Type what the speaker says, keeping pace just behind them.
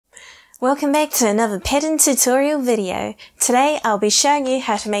Welcome back to another pattern tutorial video. Today I'll be showing you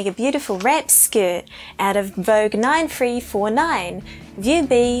how to make a beautiful wrap skirt out of Vogue 9349, View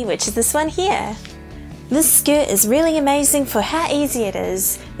B, which is this one here. This skirt is really amazing for how easy it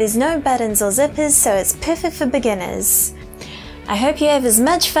is. There's no buttons or zippers, so it's perfect for beginners. I hope you have as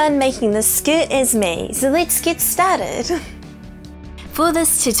much fun making this skirt as me, so let's get started. For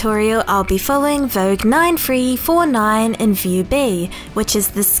this tutorial, I'll be following Vogue 9349 in View B, which is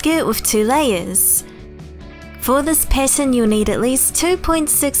the skirt with 2 layers. For this pattern, you'll need at least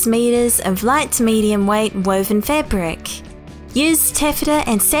 2.6 meters of light to medium weight woven fabric. Use taffeta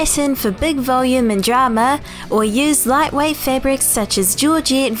and satin for big volume and drama, or use lightweight fabrics such as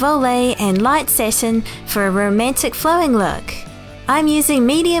georgette, voile, and light satin for a romantic flowing look. I'm using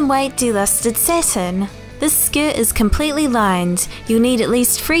medium weight delusted satin. This skirt is completely lined. You'll need at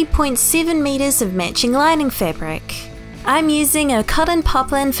least 3.7 meters of matching lining fabric. I'm using a cotton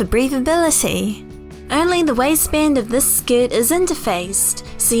poplin for breathability. Only the waistband of this skirt is interfaced,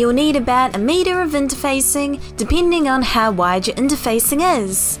 so you'll need about 1 meter of interfacing depending on how wide your interfacing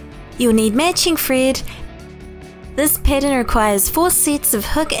is. You'll need matching thread. This pattern requires 4 sets of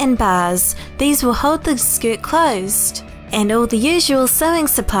hook and bars. These will hold the skirt closed. And all the usual sewing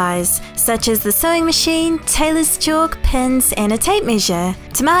supplies, such as the sewing machine, tailor's chalk, pins, and a tape measure.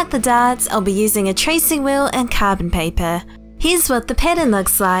 To mark the darts, I'll be using a tracing wheel and carbon paper. Here's what the pattern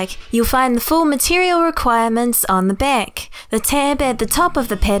looks like. You'll find the full material requirements on the back. The tab at the top of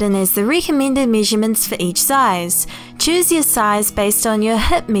the pattern is the recommended measurements for each size. Choose your size based on your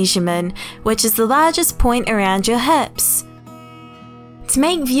hip measurement, which is the largest point around your hips. To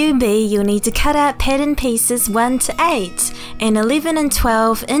make View B, you'll need to cut out pattern pieces 1 to 8 and 11 and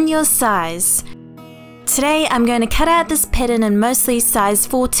 12 in your size. Today I'm going to cut out this pattern in mostly size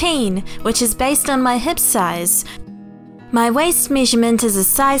 14, which is based on my hip size. My waist measurement is a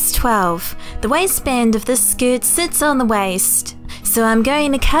size 12. The waistband of this skirt sits on the waist, so I'm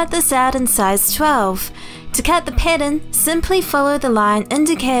going to cut this out in size 12. To cut the pattern, simply follow the line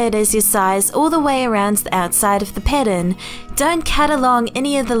indicated as your size all the way around the outside of the pattern. Don't cut along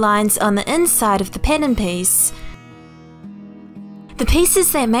any of the lines on the inside of the pattern piece. The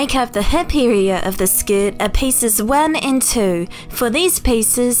pieces that make up the hip area of the skirt are pieces 1 and 2. For these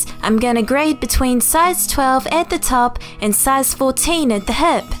pieces, I'm going to grade between size 12 at the top and size 14 at the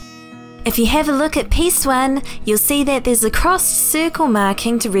hip. If you have a look at piece 1, you'll see that there's a crossed circle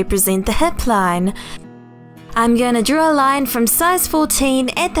marking to represent the hip line. I'm going to draw a line from size 14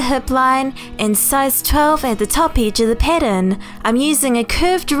 at the hip line and size 12 at the top edge of the pattern. I'm using a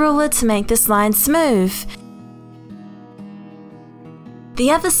curved ruler to make this line smooth.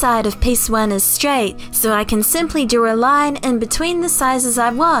 The other side of piece 1 is straight, so I can simply draw a line in between the sizes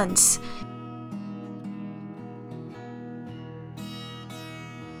I want.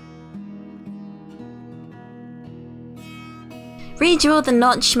 Redraw the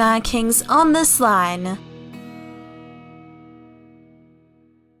notch markings on this line.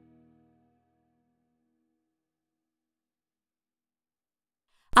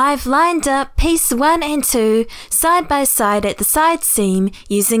 I've lined up piece 1 and 2 side by side at the side seam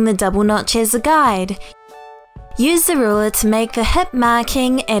using the double notch as a guide. Use the ruler to make the hip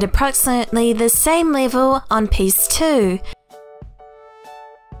marking at approximately the same level on piece 2.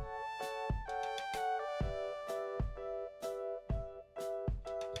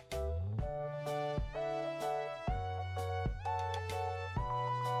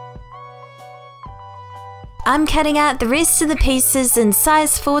 I'm cutting out the rest of the pieces in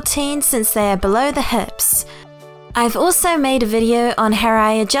size 14 since they are below the hips. I've also made a video on how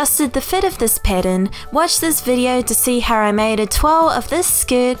I adjusted the fit of this pattern. Watch this video to see how I made a toile of this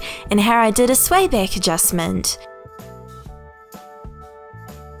skirt and how I did a sway back adjustment.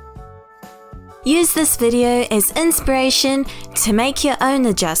 Use this video as inspiration to make your own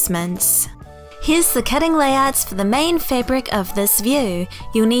adjustments. Here's the cutting layouts for the main fabric of this view.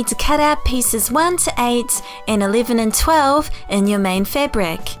 You'll need to cut out pieces 1 to 8 and 11 and 12 in your main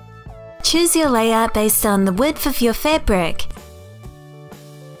fabric. Choose your layout based on the width of your fabric.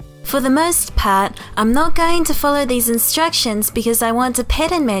 For the most part, I'm not going to follow these instructions because I want to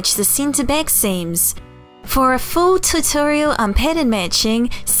pattern match the center back seams. For a full tutorial on pattern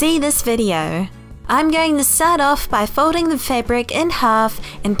matching, see this video. I'm going to start off by folding the fabric in half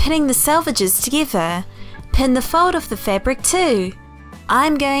and pinning the selvages together. Pin the fold of the fabric too.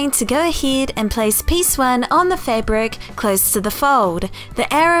 I'm going to go ahead and place piece 1 on the fabric close to the fold.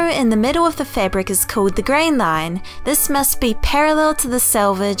 The arrow in the middle of the fabric is called the grain line. This must be parallel to the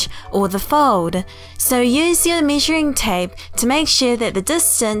selvage or the fold. So use your measuring tape to make sure that the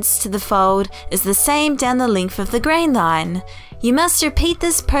distance to the fold is the same down the length of the grain line. You must repeat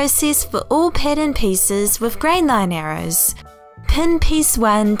this process for all pattern pieces with grain line arrows. Pin piece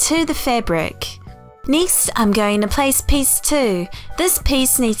 1 to the fabric. Next, I'm going to place piece 2. This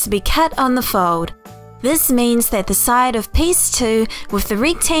piece needs to be cut on the fold. This means that the side of piece 2 with the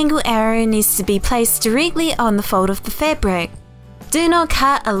rectangle arrow needs to be placed directly on the fold of the fabric. Do not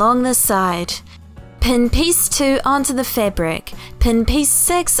cut along the side. Pin piece 2 onto the fabric. Pin piece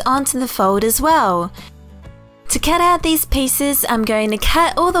 6 onto the fold as well. To cut out these pieces, I'm going to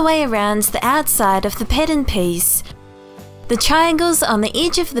cut all the way around the outside of the pattern piece. The triangles on the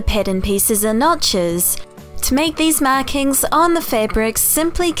edge of the pattern pieces are notches. To make these markings on the fabric,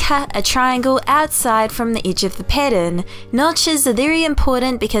 simply cut a triangle outside from the edge of the pattern. Notches are very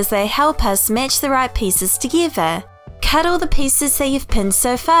important because they help us match the right pieces together. Cut all the pieces that you've pinned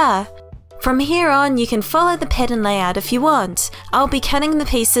so far. From here on, you can follow the pattern layout if you want. I'll be cutting the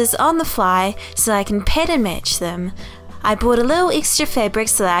pieces on the fly so I can pattern match them. I bought a little extra fabric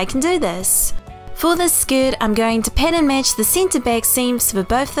so that I can do this. For this skirt, I'm going to pattern match the centre back seams for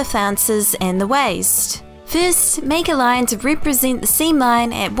both the flounces and the waist. First, make a line to represent the seam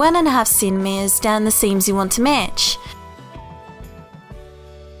line at 1.5 cm down the seams you want to match.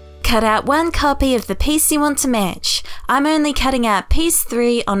 Cut out one copy of the piece you want to match. I'm only cutting out piece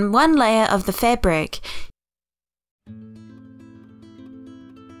 3 on one layer of the fabric.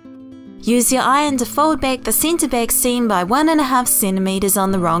 Use your iron to fold back the centre back seam by 1.5 cm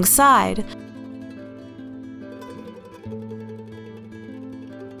on the wrong side.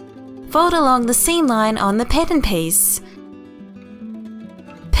 Fold along the seam line on the pattern piece.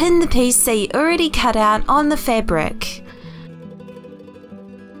 Pin the piece that you already cut out on the fabric.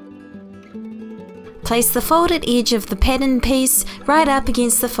 Place the folded edge of the pattern piece right up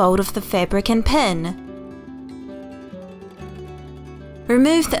against the fold of the fabric and pin.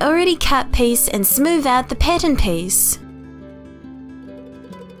 Remove the already cut piece and smooth out the pattern piece.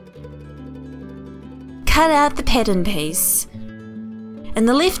 Cut out the pattern piece. In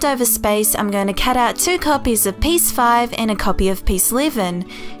the leftover space, I'm going to cut out 2 copies of piece 5 and a copy of piece 11.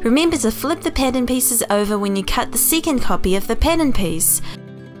 Remember to flip the pattern pieces over when you cut the second copy of the pattern piece.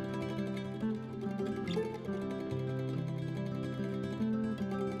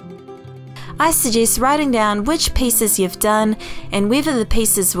 I suggest writing down which pieces you've done and whether the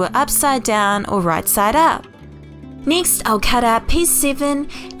pieces were upside down or right side up. Next, I'll cut out piece 7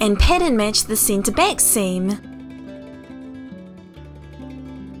 and pattern match the centre back seam.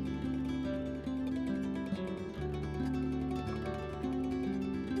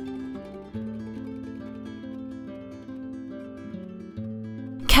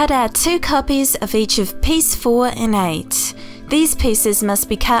 Cut out 2 copies of each of piece 4 and 8. These pieces must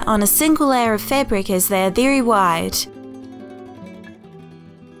be cut on a single layer of fabric as they are very wide.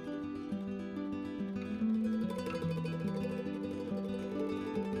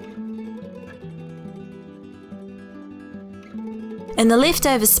 In the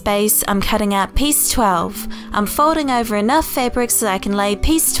leftover space, I'm cutting out piece 12. I'm folding over enough fabric so I can lay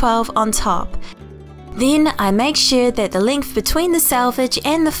piece 12 on top. Then I make sure that the length between the selvage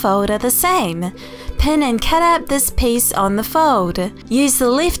and the fold are the same. Pin and cut out this piece on the fold. Use the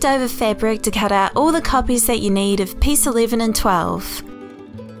leftover fabric to cut out all the copies that you need of piece 11 and 12.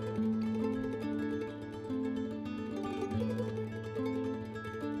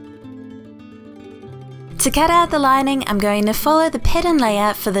 To cut out the lining, I'm going to follow the pattern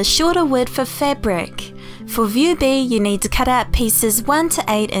layout for the shorter width of fabric. For view B, you need to cut out pieces 1 to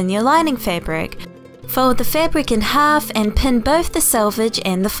 8 in your lining fabric. Fold the fabric in half and pin both the selvage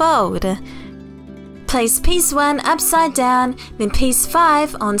and the fold. Place piece 1 upside down, then piece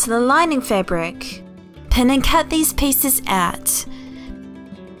 5 onto the lining fabric. Pin and cut these pieces out.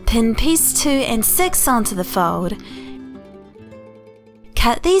 Pin piece 2 and 6 onto the fold.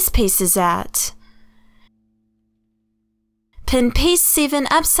 Cut these pieces out. Pin piece 7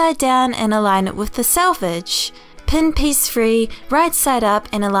 upside down and align it with the selvage. Pin piece 3 right side up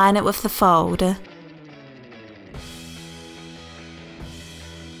and align it with the fold.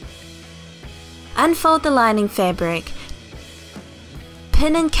 Unfold the lining fabric.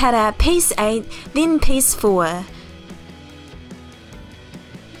 Pin and cut out piece 8, then piece 4.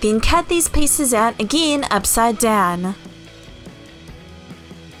 Then cut these pieces out again upside down.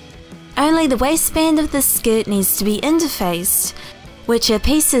 Only the waistband of the skirt needs to be interfaced, which are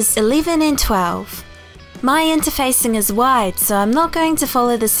pieces 11 and 12. My interfacing is wide, so I'm not going to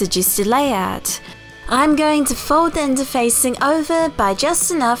follow the suggested layout. I'm going to fold the interfacing over by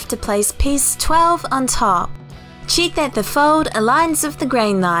just enough to place piece 12 on top. Check that the fold aligns with the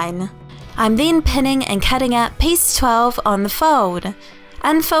grain line. I'm then pinning and cutting out piece 12 on the fold.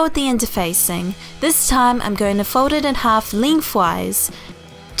 Unfold the interfacing. This time I'm going to fold it in half lengthwise,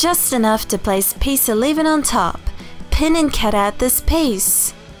 just enough to place piece 11 on top. Pin and cut out this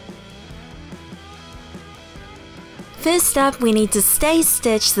piece. First up, we need to stay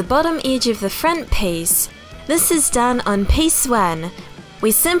stitch the bottom edge of the front piece. This is done on piece 1.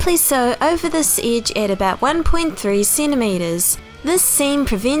 We simply sew over this edge at about 1.3 centimeters. This seam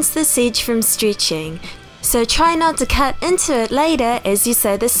prevents this edge from stretching, so try not to cut into it later as you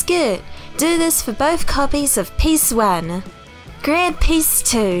sew the skirt. Do this for both copies of piece 1. Grab piece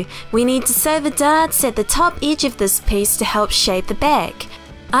 2. We need to sew the darts at the top edge of this piece to help shape the back.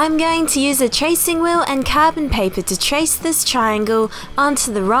 I'm going to use a tracing wheel and carbon paper to trace this triangle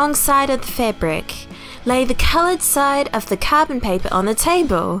onto the wrong side of the fabric. Lay the coloured side of the carbon paper on the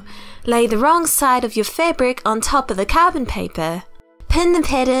table. Lay the wrong side of your fabric on top of the carbon paper. Pin the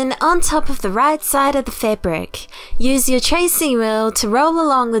pattern on top of the right side of the fabric. Use your tracing wheel to roll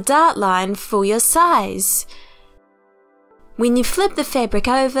along the dart line for your size. When you flip the fabric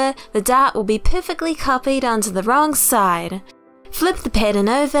over, the dart will be perfectly copied onto the wrong side. Flip the pattern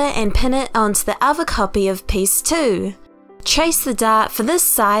over and pin it onto the other copy of piece 2. Trace the dart for this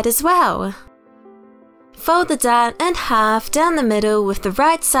side as well. Fold the dart in half down the middle with the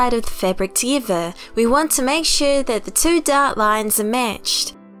right side of the fabric together. We want to make sure that the two dart lines are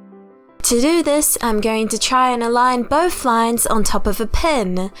matched. To do this, I'm going to try and align both lines on top of a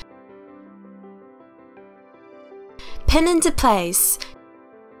pin. Pin into place.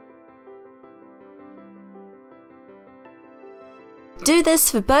 Do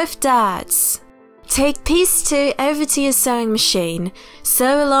this for both darts. Take piece 2 over to your sewing machine.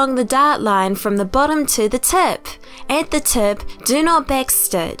 Sew along the dart line from the bottom to the tip. At the tip, do not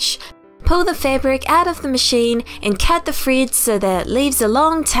backstitch. Pull the fabric out of the machine and cut the thread so that it leaves a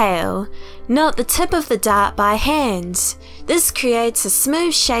long tail. Knot the tip of the dart by hand. This creates a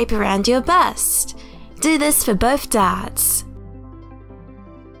smooth shape around your bust. Do this for both darts.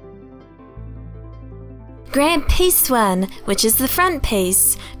 Grab piece 1, which is the front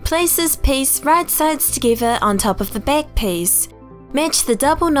piece. Place this piece right sides together on top of the back piece. Match the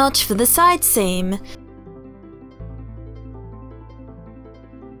double notch for the side seam.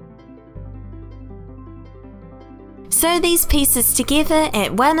 Sew these pieces together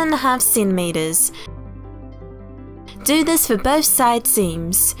at 1.5 centimeters. Do this for both side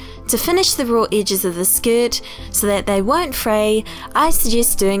seams. To finish the raw edges of the skirt so that they won't fray, I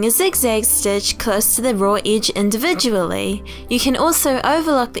suggest doing a zigzag stitch close to the raw edge individually. You can also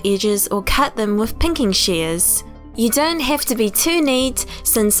overlock the edges or cut them with pinking shears. You don't have to be too neat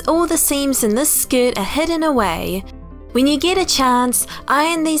since all the seams in this skirt are hidden away. When you get a chance,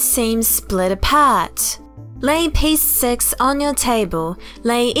 iron these seams split apart. Lay piece 6 on your table.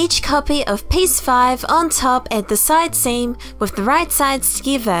 Lay each copy of piece 5 on top at the side seam with the right sides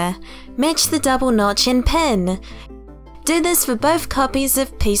together. Match the double notch and pin. Do this for both copies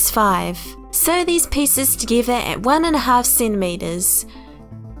of piece 5. Sew these pieces together at 1.5 centimeters.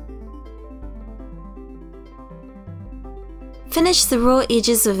 Finish the raw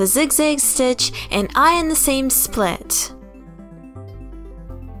edges with a zigzag stitch and iron the seams split.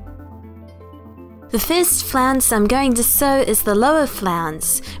 The first flounce I'm going to sew is the lower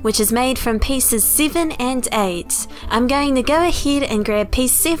flounce, which is made from pieces 7 and 8. I'm going to go ahead and grab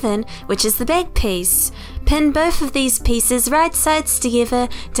piece 7, which is the back piece. Pin both of these pieces right sides together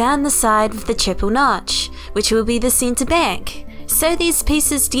down the side with the triple notch, which will be the center back. Sew these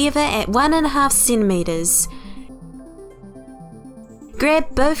pieces together at 1.5 centimeters.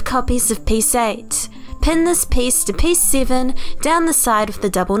 Grab both copies of piece 8. Pin this piece to piece 7 down the side with the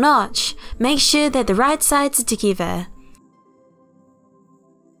double notch. Make sure that the right sides are together.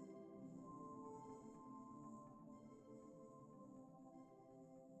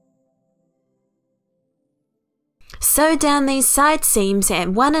 Sew down these side seams at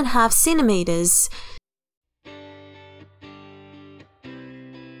 1.5 centimeters.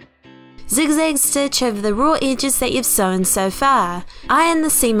 Zigzag stitch over the raw edges that you've sewn so far. Iron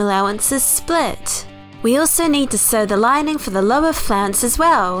the seam allowances split. We also need to sew the lining for the lower flounce as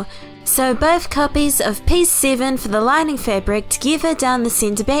well. Sew both copies of piece 7 for the lining fabric together down the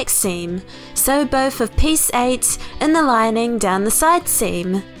centre back seam. Sew both of piece 8 in the lining down the side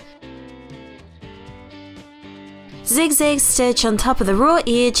seam. Zigzag stitch on top of the raw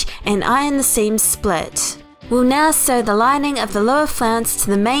edge and iron the seams split. We'll now sew the lining of the lower flounce to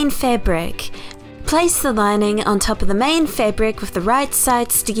the main fabric. Place the lining on top of the main fabric with the right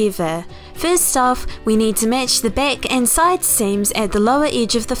sides together. First off, we need to match the back and side seams at the lower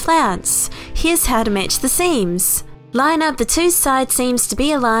edge of the flounce. Here's how to match the seams. Line up the two side seams to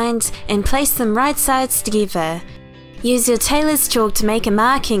be aligned and place them right sides together. Use your tailor's chalk to make a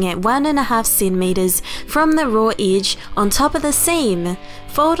marking at 1.5 centimeters from the raw edge on top of the seam.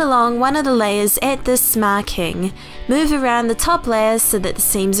 Fold along one of the layers at this marking. Move around the top layer so that the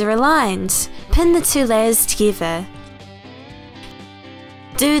seams are aligned. Pin the 2 layers together.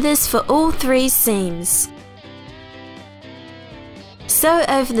 Do this for all 3 seams. Sew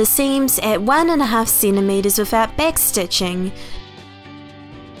over the seams at 1.5 centimeters without backstitching.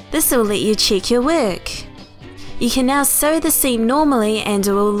 This will let you check your work. You can now sew the seam normally and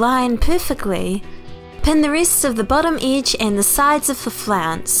it will line perfectly. Pin the rest of the bottom edge and the sides of the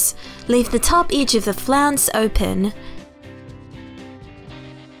flounce. Leave the top edge of the flounce open.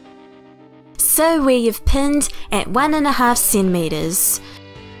 Sew where you've pinned at 1.5 centimeters.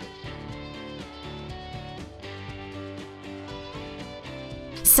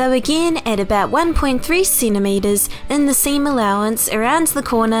 Sew again at about 1.3 centimeters in the seam allowance around the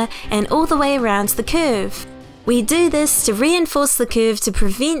corner and all the way around the curve. We do this to reinforce the curve to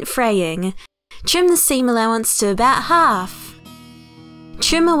prevent fraying. Trim the seam allowance to about half.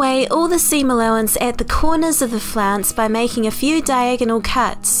 Trim away all the seam allowance at the corners of the flounce by making a few diagonal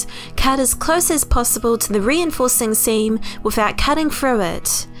cuts. Cut as close as possible to the reinforcing seam without cutting through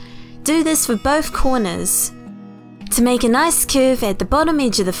it. Do this for both corners. To make a nice curve at the bottom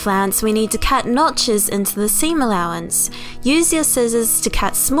edge of the flounce, we need to cut notches into the seam allowance. Use your scissors to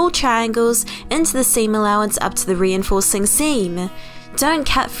cut small triangles into the seam allowance up to the reinforcing seam. Don't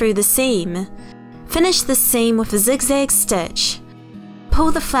cut through the seam. Finish the seam with a zigzag stitch.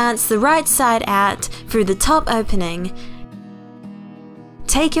 Pull the flounce the right side out through the top opening.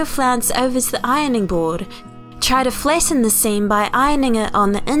 Take your flounce over to the ironing board. Try to flatten the seam by ironing it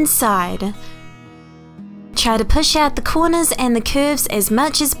on the inside. Try to push out the corners and the curves as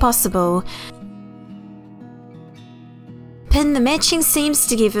much as possible. Pin the matching seams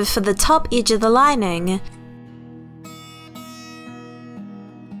together for the top edge of the lining.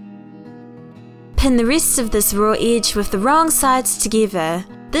 Pin the rest of this raw edge with the wrong sides together.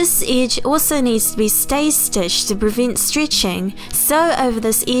 This edge also needs to be stay stitched to prevent stretching. Sew over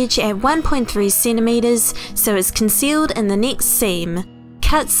this edge at 1.3 centimeters so it's concealed in the next seam.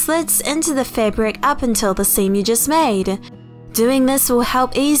 Cut slits into the fabric up until the seam you just made. Doing this will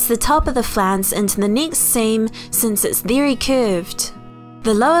help ease the top of the flounce into the next seam since it's very curved.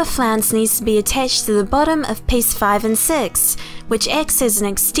 The lower flounce needs to be attached to the bottom of piece 5 and 6, which acts as an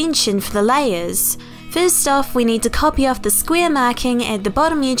extension for the layers. First off, we need to copy off the square marking at the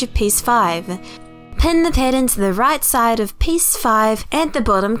bottom edge of piece 5. Pin the pattern to the right side of piece 5 at the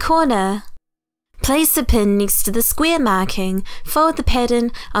bottom corner. Place the pin next to the square marking. Fold the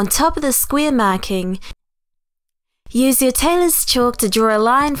pattern on top of the square marking. Use your tailor's chalk to draw a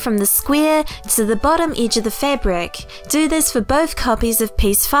line from the square to the bottom edge of the fabric. Do this for both copies of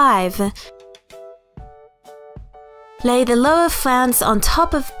piece 5. Lay the lower flounce on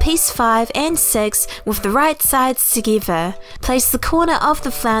top of piece 5 and 6 with the right sides together. Place the corner of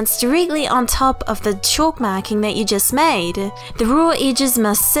the flounce directly on top of the chalk marking that you just made. The raw edges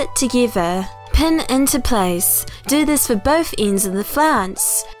must sit together. Pin into place. Do this for both ends of the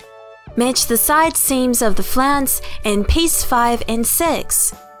flounce. Match the side seams of the flounce and piece 5 and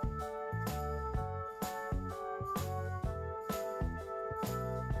 6.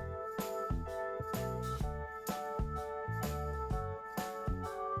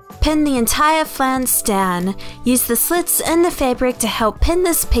 Pin the entire flounce down. Use the slits in the fabric to help pin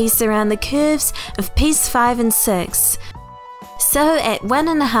this piece around the curves of piece 5 and 6. Sew at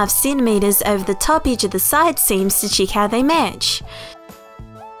 1.5 centimeters over the top edge of the side seams to check how they match.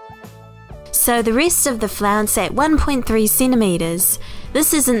 Sew the rest of the flounce at 1.3 centimeters.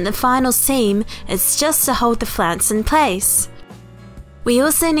 This isn't the final seam, it's just to hold the flounce in place. We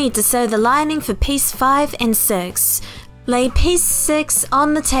also need to sew the lining for piece 5 and 6. Lay piece 6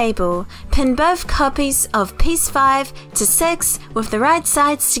 on the table. Pin both copies of piece 5 to 6 with the right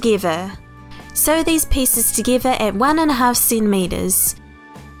sides together. Sew these pieces together at 1.5 centimeters.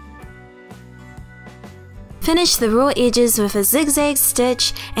 Finish the raw edges with a zigzag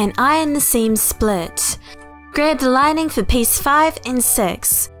stitch and iron the seams split. Grab the lining for piece 5 and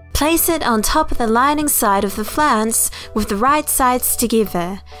 6. Place it on top of the lining side of the flounce with the right sides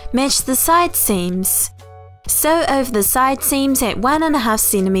together. Match the side seams. Sew over the side seams at 1.5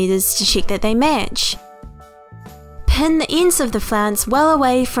 centimeters to check that they match. Pin the ends of the flounce well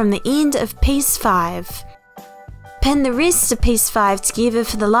away from the end of piece 5. Pin the rest of piece 5 together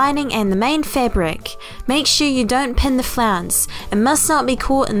for the lining and the main fabric. Make sure you don't pin the flounce, it must not be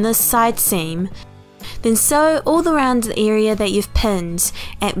caught in this side seam. Then sew all around the area that you've pinned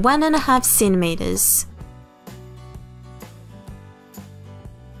at 1.5 centimeters.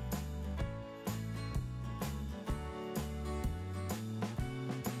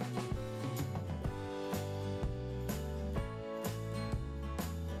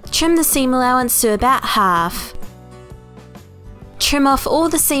 Trim the seam allowance to about half. Trim off all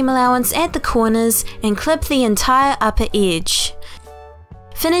the seam allowance at the corners and clip the entire upper edge.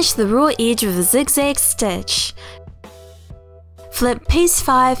 Finish the raw edge with a zigzag stitch. Flip piece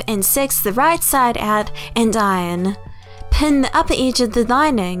 5 and 6 the right side out and iron. Pin the upper edge of the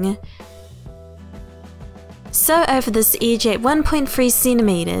lining. Sew over this edge at 1.3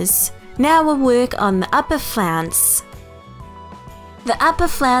 centimeters. Now we'll work on the upper flounce. The upper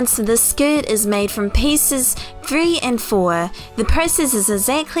flounce of this skirt is made from pieces 3 and 4. The process is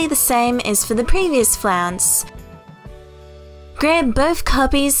exactly the same as for the previous flounce. Grab both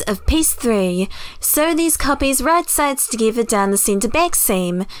copies of piece 3. Sew these copies right sides together down the centre back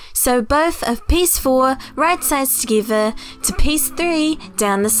seam. Sew both of piece 4 right sides together to piece 3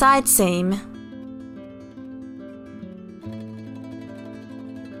 down the side seam.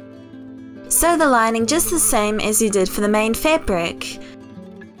 Sew the lining just the same as you did for the main fabric.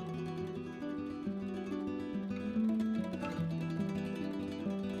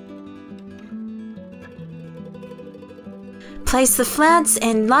 Place the flounce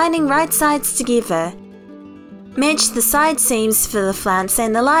and lining right sides together. Match the side seams for the flounce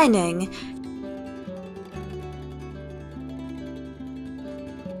and the lining.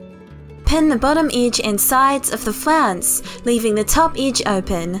 Pin the bottom edge and sides of the flounce, leaving the top edge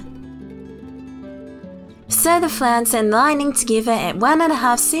open. Sew the flounce and lining together at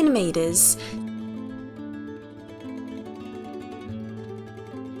 1.5 centimeters.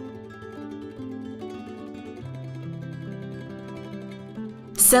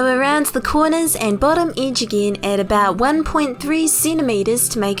 Sew around the corners and bottom edge again at about 1.3 centimeters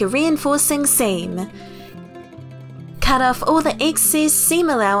to make a reinforcing seam. Cut off all the excess seam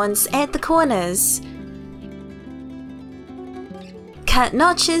allowance at the corners. Cut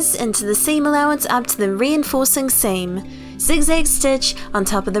notches into the seam allowance up to the reinforcing seam. Zigzag stitch on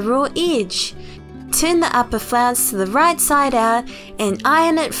top of the raw edge. Turn the upper flounce to the right side out and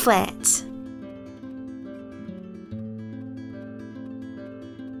iron it flat.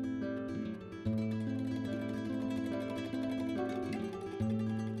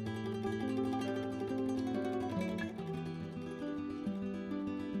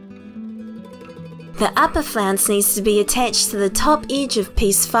 The upper flounce needs to be attached to the top edge of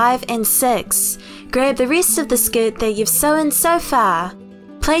piece 5 and 6. Grab the rest of the skirt that you've sewn so far.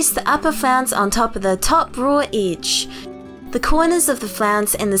 Place the upper flounce on top of the top raw edge. The corners of the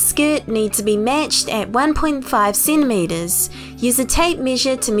flounce and the skirt need to be matched at 1.5 centimeters. Use a tape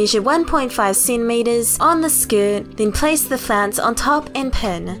measure to measure 1.5 centimeters on the skirt, then place the flounce on top and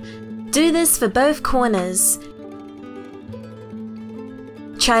pin. Do this for both corners.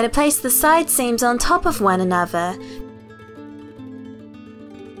 Try to place the side seams on top of one another.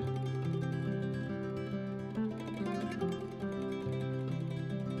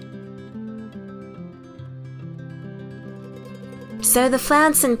 Sew the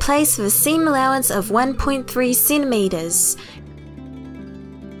flounce in place with a seam allowance of 1.3 centimeters.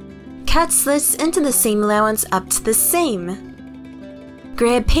 Cut slits into the seam allowance up to the seam.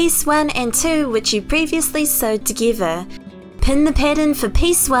 Grab piece 1 and 2 which you previously sewed together. Pin the pattern for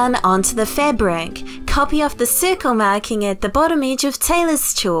piece 1 onto the fabric. Copy off the circle marking at the bottom edge of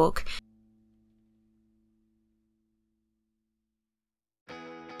tailor's chalk.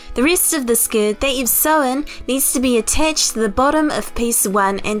 The rest of the skirt that you've sewn needs to be attached to the bottom of piece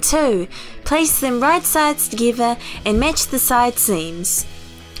 1 and 2. Place them right sides together and match the side seams.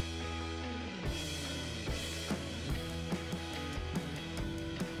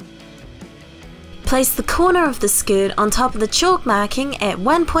 Place the corner of the skirt on top of the chalk marking at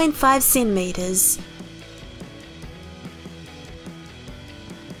 1.5 centimeters.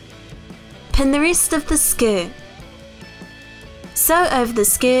 Pin the rest of the skirt. Sew over the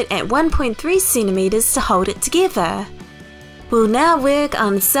skirt at 1.3 centimeters to hold it together. We'll now work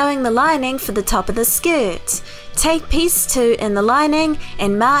on sewing the lining for the top of the skirt. Take piece 2 in the lining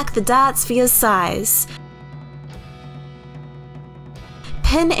and mark the darts for your size.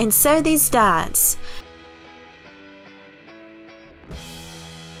 Pin and sew these darts.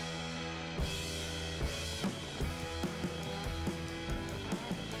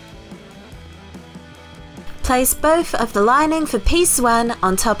 Place both of the lining for piece 1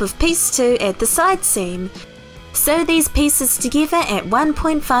 on top of piece 2 at the side seam. Sew these pieces together at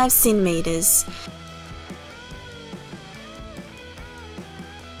 1.5 centimeters.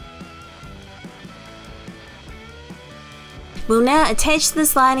 We'll now attach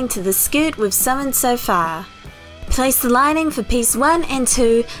this lining to the skirt we've sewn so far. Place the lining for piece 1 and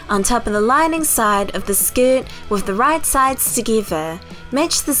 2 on top of the lining side of the skirt with the right sides together.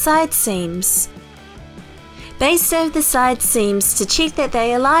 Match the side seams. Baste over the side seams to check that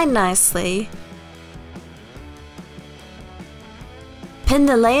they align nicely. Pin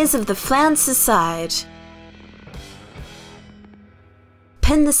the layers of the flounce aside.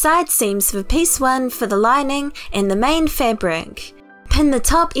 Pin the side seams for piece 1 for the lining and the main fabric. Pin the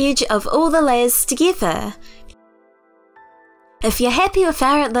top edge of all the layers together. If you're happy with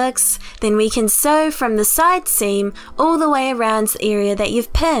how it looks, then we can sew from the side seam all the way around the area that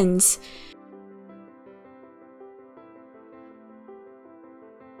you've pinned.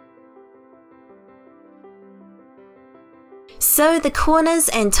 Sew the corners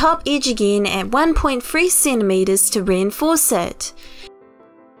and top edge again at 1.3 centimeters to reinforce it.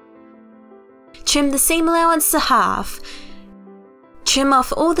 Trim the seam allowance to half. Trim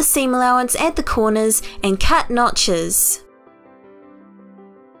off all the seam allowance at the corners and cut notches.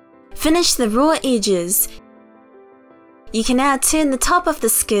 Finish the raw edges. You can now turn the top of the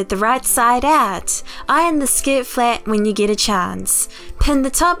skirt the right side out. Iron the skirt flat when you get a chance. Pin the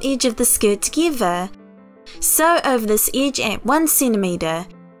top edge of the skirt together. Sew over this edge at 1 centimeter.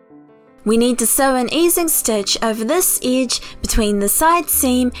 We need to sew an easing stitch over this edge between the side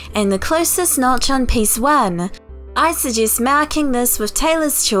seam and the closest notch on piece 1. I suggest marking this with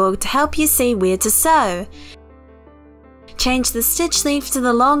tailor's chalk to help you see where to sew. Change the stitch length to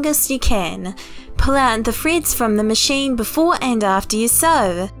the longest you can. Pull out the threads from the machine before and after you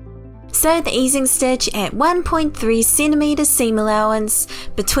sew. Sew the easing stitch at 1.3 centimeter seam allowance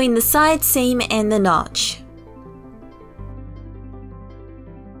between the side seam and the notch.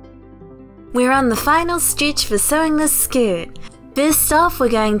 We're on the final stretch for sewing this skirt. First off, we're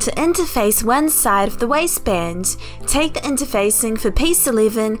going to interface one side of the waistband. Take the interfacing for piece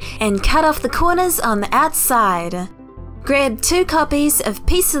 11 and cut off the corners on the outside. Grab 2 copies of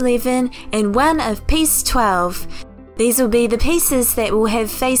piece 11 and 1 of piece 12. These will be the pieces that will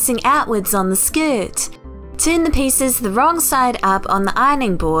have facing outwards on the skirt. Turn the pieces the wrong side up on the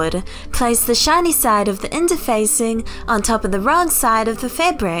ironing board. Place the shiny side of the interfacing on top of the wrong side of the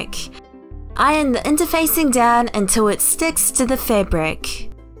fabric. Iron the interfacing down until it sticks to the fabric.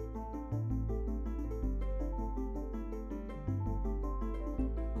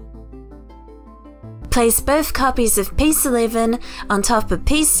 Place both copies of piece 11 on top of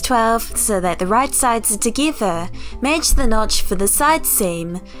piece 12 so that the right sides are together. Match the notch for the side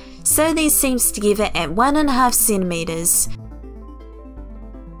seam. Sew these seams together at 1.5 centimeters.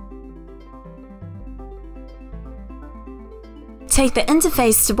 Take the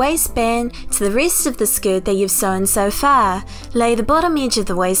interface to waistband to the rest of the skirt that you've sewn so far. Lay the bottom edge of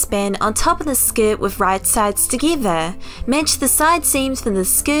the waistband on top of the skirt with right sides together. Match the side seams for the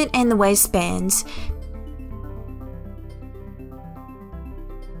skirt and the waistband.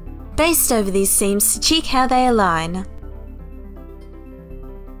 Baste over these seams to check how they align.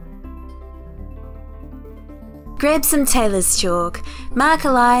 Grab some tailor's chalk. Mark a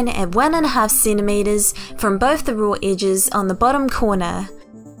line at 1.5 centimeters from both the raw edges on the bottom corner.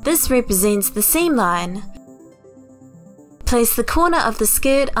 This represents the seam line. Place the corner of the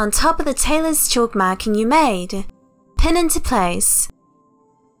skirt on top of the tailor's chalk marking you made. Pin into place.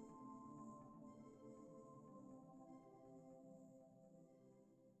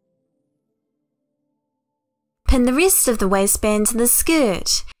 Pin the rest of the waistband to the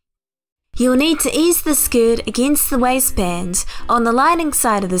skirt. You'll need to ease the skirt against the waistband. On the lining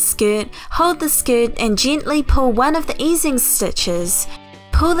side of the skirt, hold the skirt and gently pull one of the easing stitches.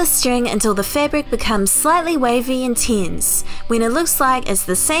 Pull the string until the fabric becomes slightly wavy and tense. When it looks like it's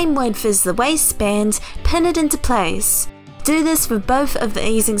the same width as the waistband, pin it into place. Do this for both of the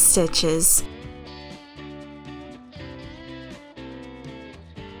easing stitches.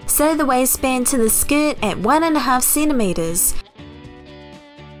 Sew the waistband to the skirt at 1.5 centimeters.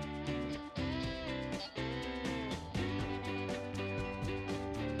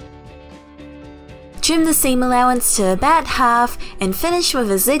 Trim the seam allowance to about half and finish with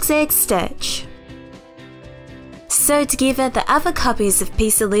a zigzag stitch. Sew together the other copies of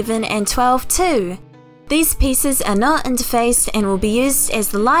piece 11 and 12 too. These pieces are not interfaced and will be used as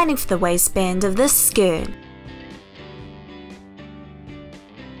the lining for the waistband of this skirt.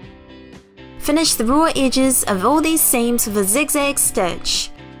 Finish the raw edges of all these seams with a zigzag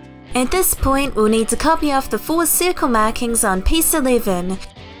stitch. At this point, we'll need to copy off the 4 circle markings on piece 11.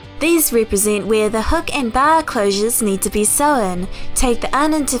 These represent where the hook and bar closures need to be sewn. Take the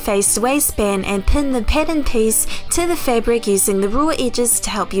uninterfaced waistband and pin the pattern piece to the fabric using the raw edges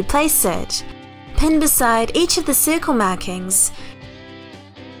to help you place it. Pin beside each of the circle markings.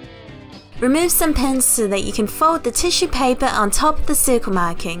 Remove some pins so that you can fold the tissue paper on top of the circle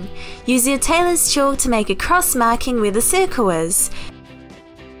marking. Use your tailor's chalk to make a cross marking where the circle is.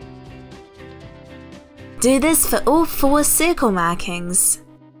 Do this for all 4 circle markings.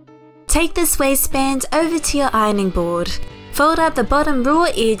 Take this waistband over to your ironing board. Fold up the bottom raw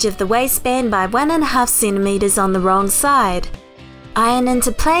edge of the waistband by 1.5 centimeters on the wrong side. Iron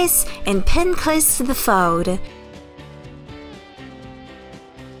into place and pin close to the fold.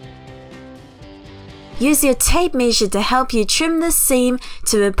 Use your tape measure to help you trim this seam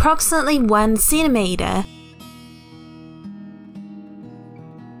to approximately 1 centimeter.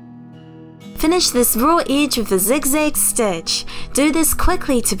 Finish this raw edge with a zigzag stitch. Do this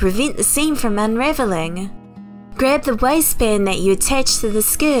quickly to prevent the seam from unraveling. Grab the waistband that you attached to the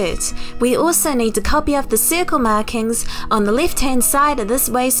skirt. We also need to copy off the circle markings on the left hand side of this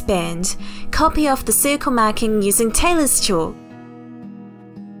waistband. Copy off the circle marking using tailor's chalk.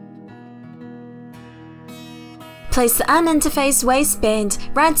 Place the uninterfaced waistband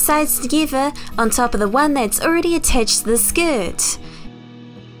right sides together on top of the one that's already attached to the skirt.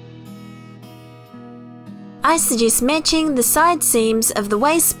 I suggest matching the side seams of the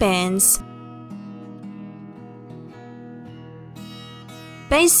waistbands.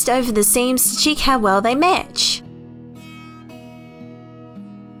 Baste over the seams to check how well they match.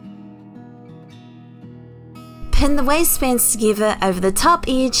 Pin the waistbands together over the top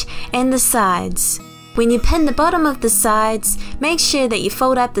edge and the sides. When you pin the bottom of the sides, make sure that you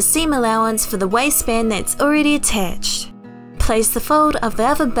fold up the seam allowance for the waistband that's already attached. Place the fold of the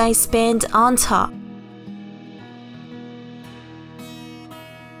other waistband on top.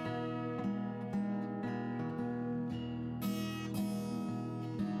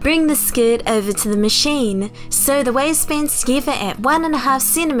 Bring the skirt over to the machine. Sew the waistbands together at 1.5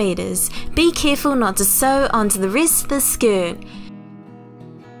 centimeters. Be careful not to sew onto the rest of the skirt.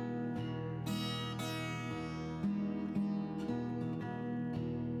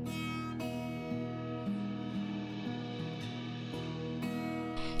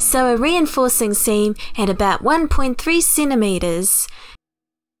 Sew a reinforcing seam at about 1.3 centimeters.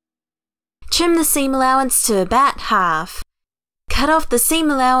 Trim the seam allowance to about half. Cut off the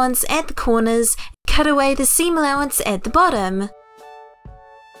seam allowance at the corners, cut away the seam allowance at the bottom,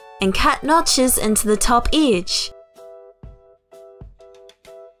 and cut notches into the top edge.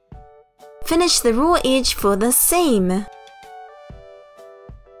 Finish the raw edge for the seam.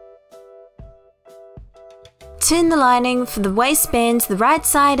 Turn the lining for the waistband the right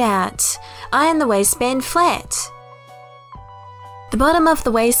side out. Iron the waistband flat. The bottom of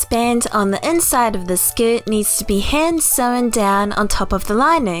the waistband on the inside of the skirt needs to be hand sewn down on top of the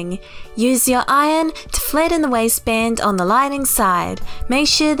lining. Use your iron to flatten the waistband on the lining side. Make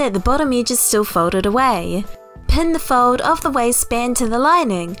sure that the bottom edge is still folded away. Pin the fold of the waistband to the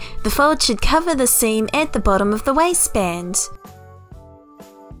lining. The fold should cover the seam at the bottom of the waistband.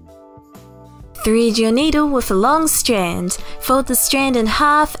 Thread your needle with a long strand. Fold the strand in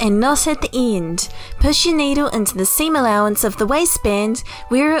half and knot at the end. Push your needle into the seam allowance of the waistband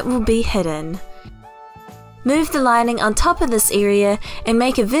where it will be hidden. Move the lining on top of this area and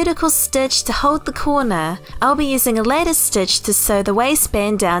make a vertical stitch to hold the corner. I'll be using a lattice stitch to sew the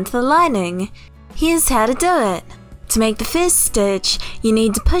waistband down to the lining. Here's how to do it. To make the first stitch, you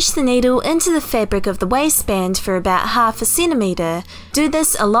need to push the needle into the fabric of the waistband for about 1/2 centimeter. Do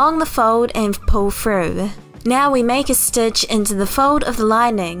this along the fold and pull through. Now we make a stitch into the fold of the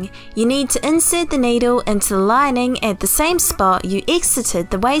lining. You need to insert the needle into the lining at the same spot you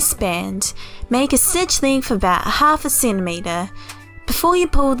exited the waistband. Make a stitch length of about 1/2 centimeter. Before you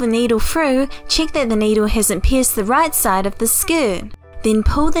pull the needle through, check that the needle hasn't pierced the right side of the skirt. Then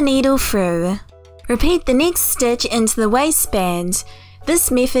pull the needle through. Repeat the next stitch into the waistband.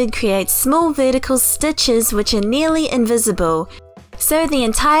 This method creates small vertical stitches which are nearly invisible. Sew the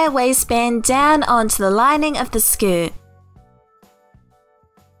entire waistband down onto the lining of the skirt.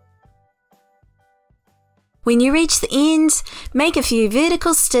 When you reach the end, make a few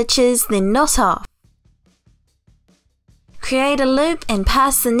vertical stitches, then knot off. Create a loop and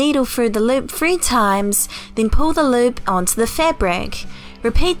pass the needle through the loop 3 times, then pull the loop onto the fabric.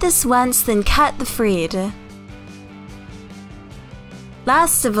 Repeat this once, then cut the thread.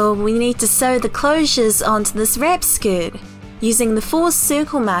 Last of all, we need to sew the closures onto this wrap skirt, using the 4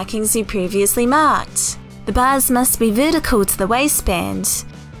 circle markings you previously marked. The bars must be vertical to the waistband.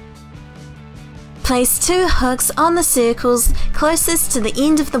 Place 2 hooks on the circles closest to the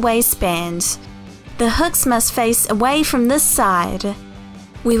end of the waistband. The hooks must face away from this side.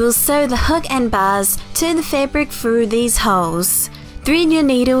 We will sew the hook and bars to the fabric through these holes. Thread your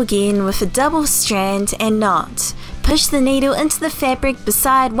needle again with a double strand and knot. Push the needle into the fabric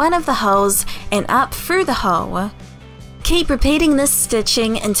beside one of the holes and up through the hole. Keep repeating this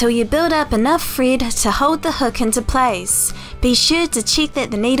stitching until you build up enough thread to hold the hook into place. Be sure to check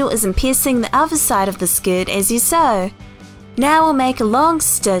that the needle isn't piercing the other side of the skirt as you sew. Now we'll make a long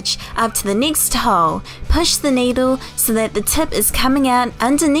stitch up to the next hole. Push the needle so that the tip is coming out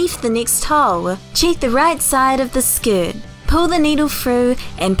underneath the next hole. Check the right side of the skirt. Pull the needle through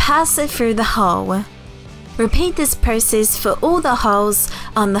and pass it through the hole. Repeat this process for all the holes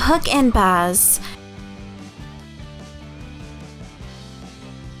on the hook and bars.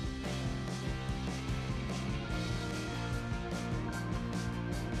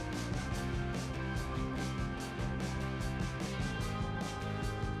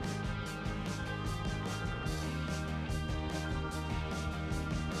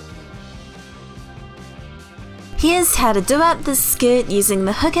 Here's how to do up the skirt using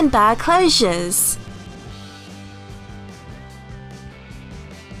the hook and bar closures.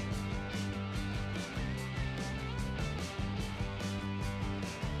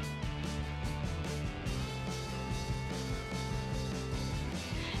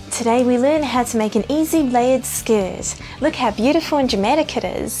 Today we learned how to make an easy layered skirt. Look how beautiful and dramatic it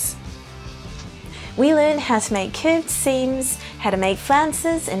is. We learned how to make curved seams, how to make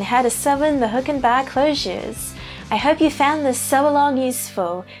flounces, and how to sew in the hook and bar closures. I hope you found this sew along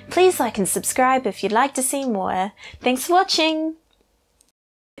useful. Please like and subscribe if you'd like to see more. Thanks for watching!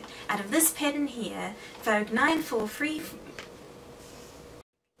 Out of this pattern here, Vogue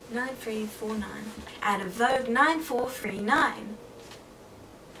 9349. Out of Vogue 9439.